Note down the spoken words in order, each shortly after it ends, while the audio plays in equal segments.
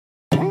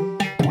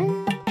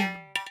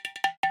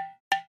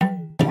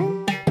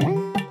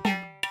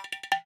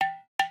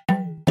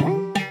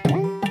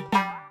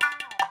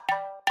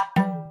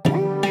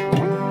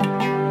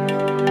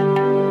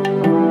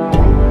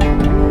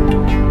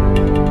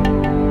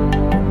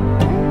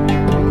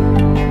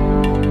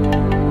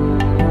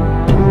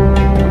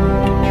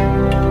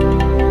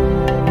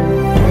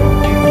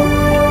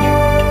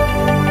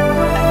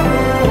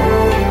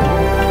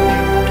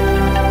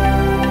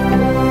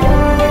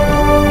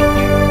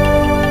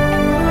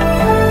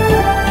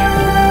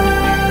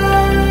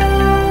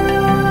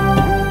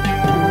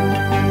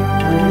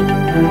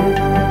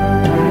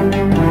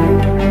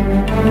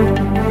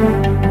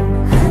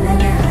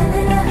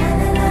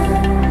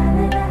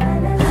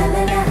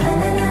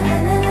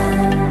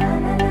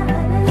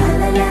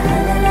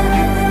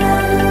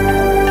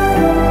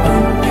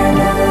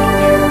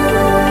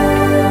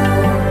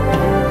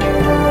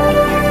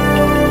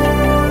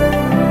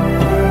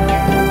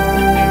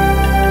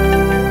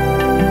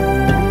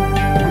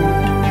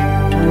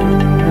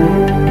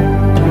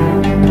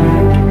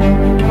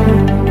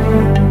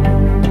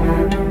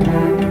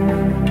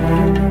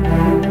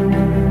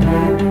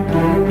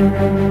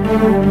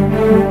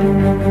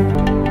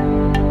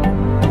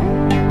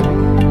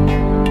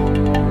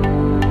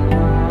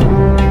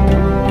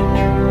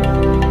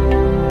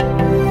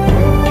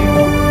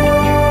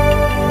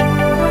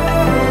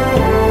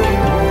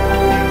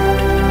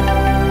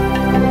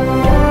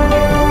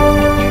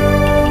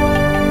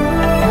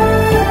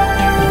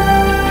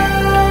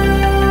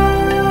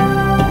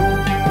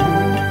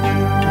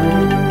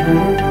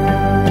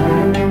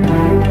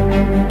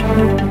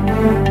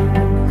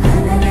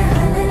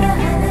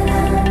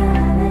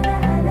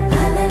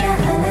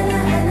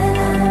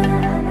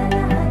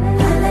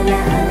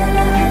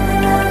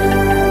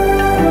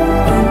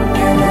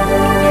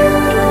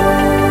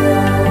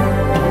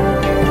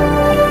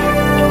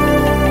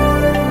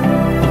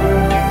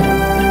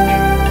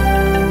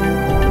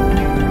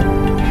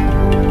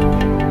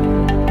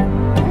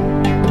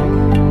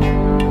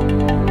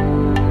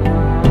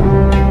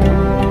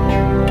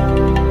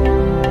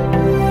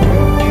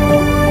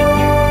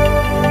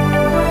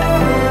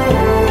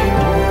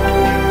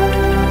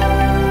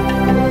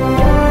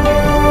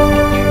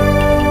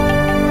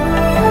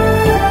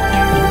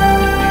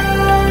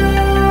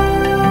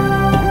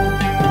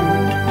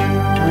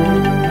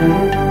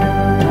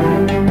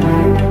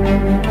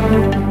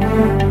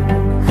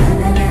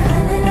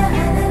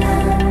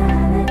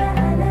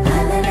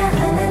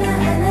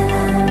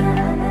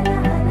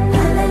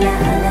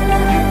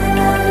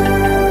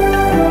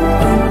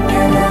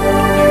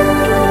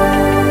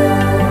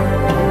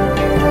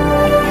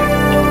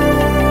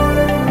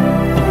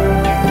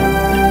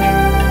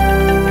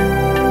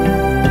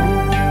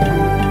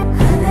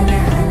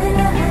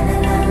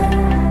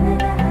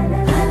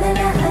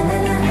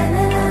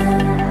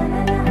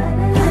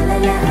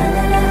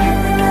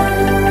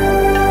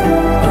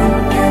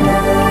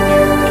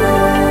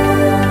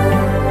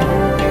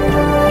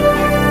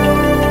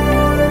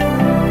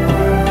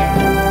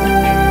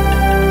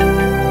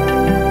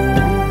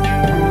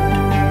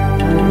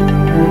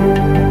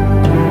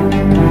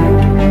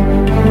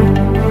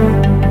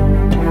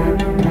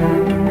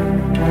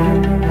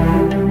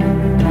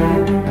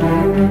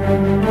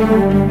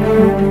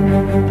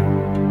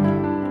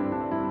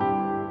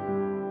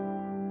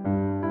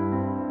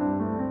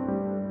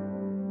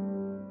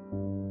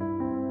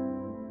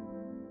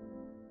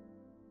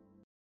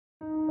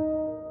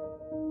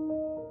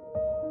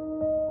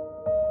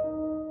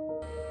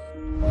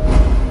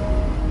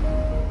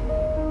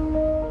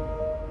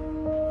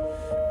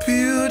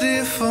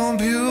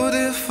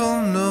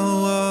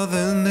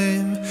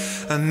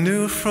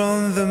knew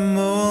from the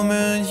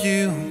moment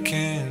you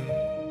came.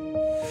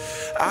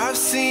 I've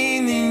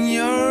seen in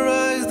your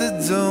eyes the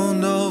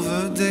dawn of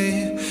a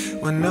day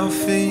when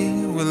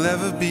nothing will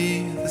ever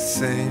be the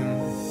same.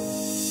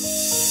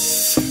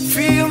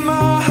 Feel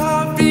my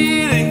heart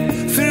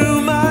beating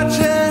through my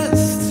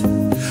chest.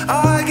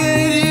 I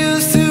get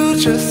used to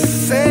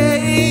just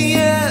saying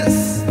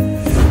yes.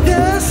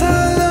 Yes,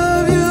 I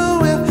love you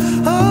with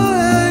all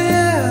I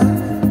am.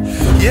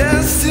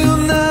 Yes,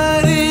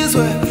 tonight is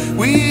where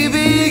we begin.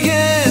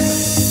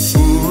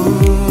 Ooh,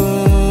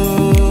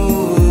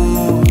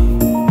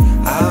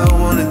 I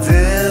wanna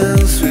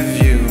dance with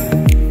you.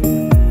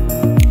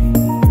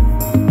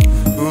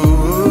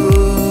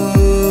 Ooh,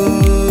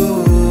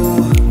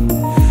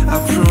 I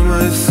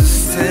promise to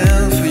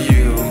stand for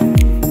you.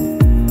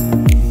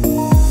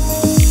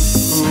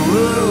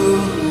 Ooh,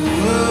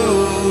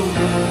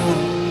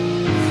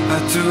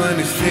 I'd do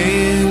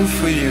anything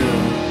for you.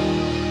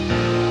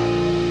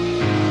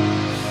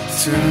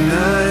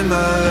 Tonight,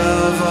 my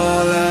love,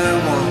 all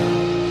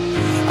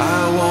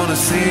I wanna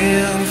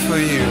sing for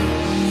you.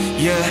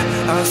 Yeah,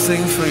 I'll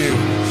sing for you.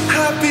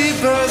 Happy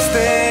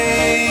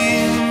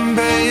birthday,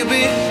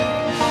 baby.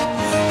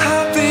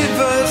 Happy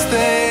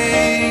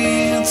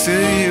birthday to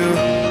you.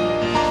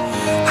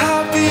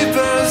 Happy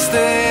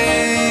birthday,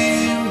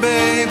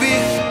 baby.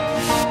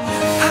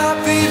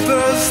 Happy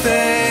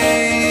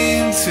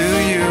birthday to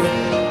you.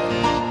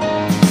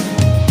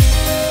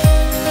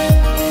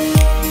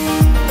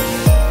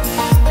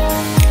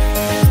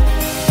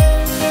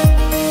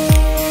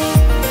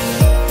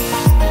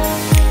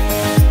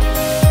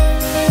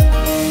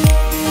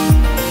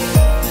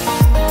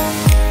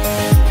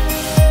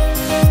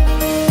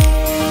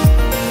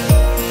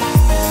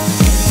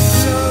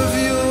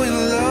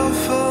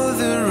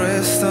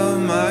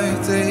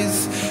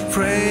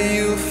 Pray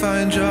you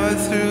find joy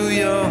through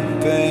your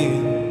pain.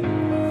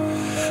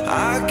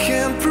 I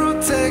can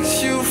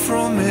protect you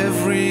from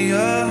every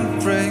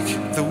heartbreak.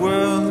 The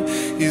world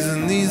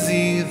isn't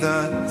easy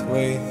that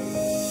way,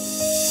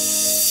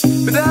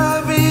 but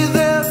I'll be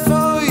there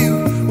for you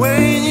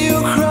when you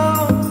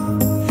crawl.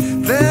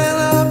 Then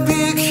I'll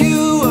pick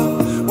you up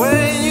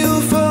when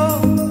you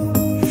fall.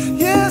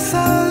 Yes, I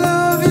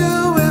love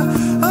you with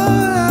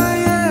all I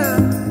am.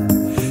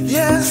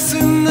 Yes,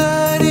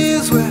 tonight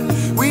is where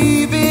we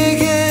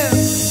begin.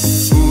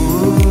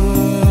 Ooh,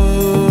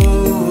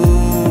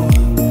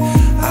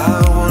 I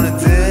wanna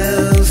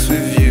dance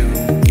with you.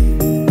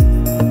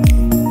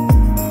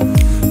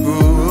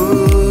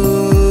 Ooh,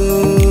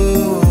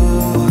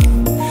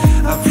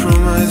 I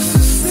promise to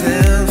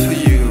stand for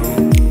you.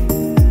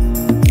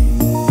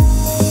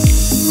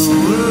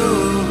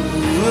 Ooh,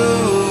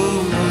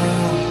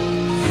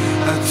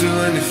 I'd do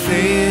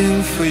anything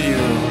for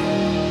you.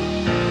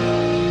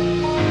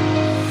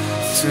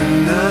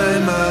 Tonight,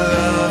 my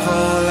love,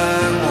 all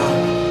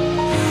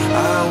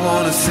I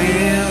wanna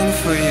sing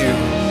for you.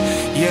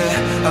 Yeah,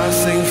 I'll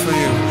sing for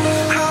you.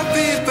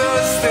 Happy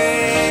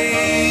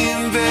birthday,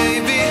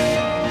 baby.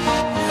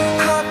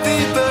 Happy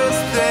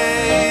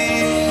birthday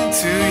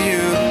to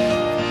you.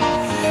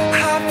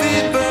 Happy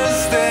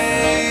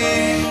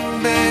birthday,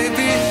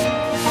 baby.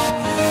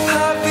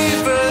 Happy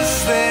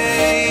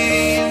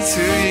birthday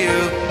to you.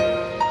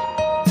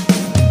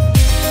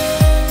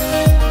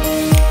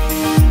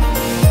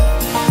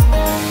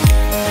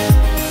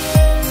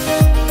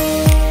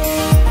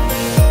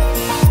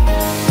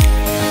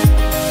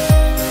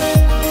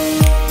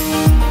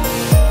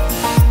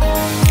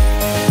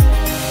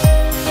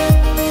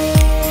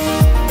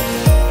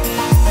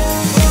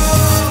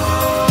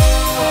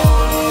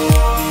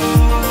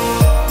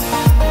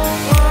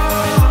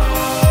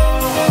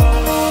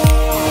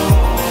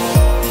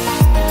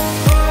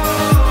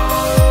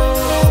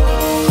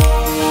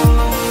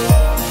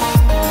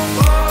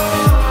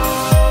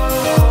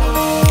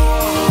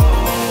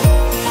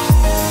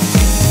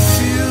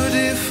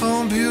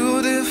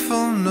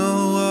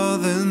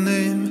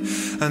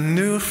 I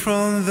knew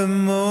from the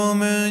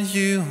moment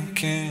you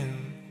came.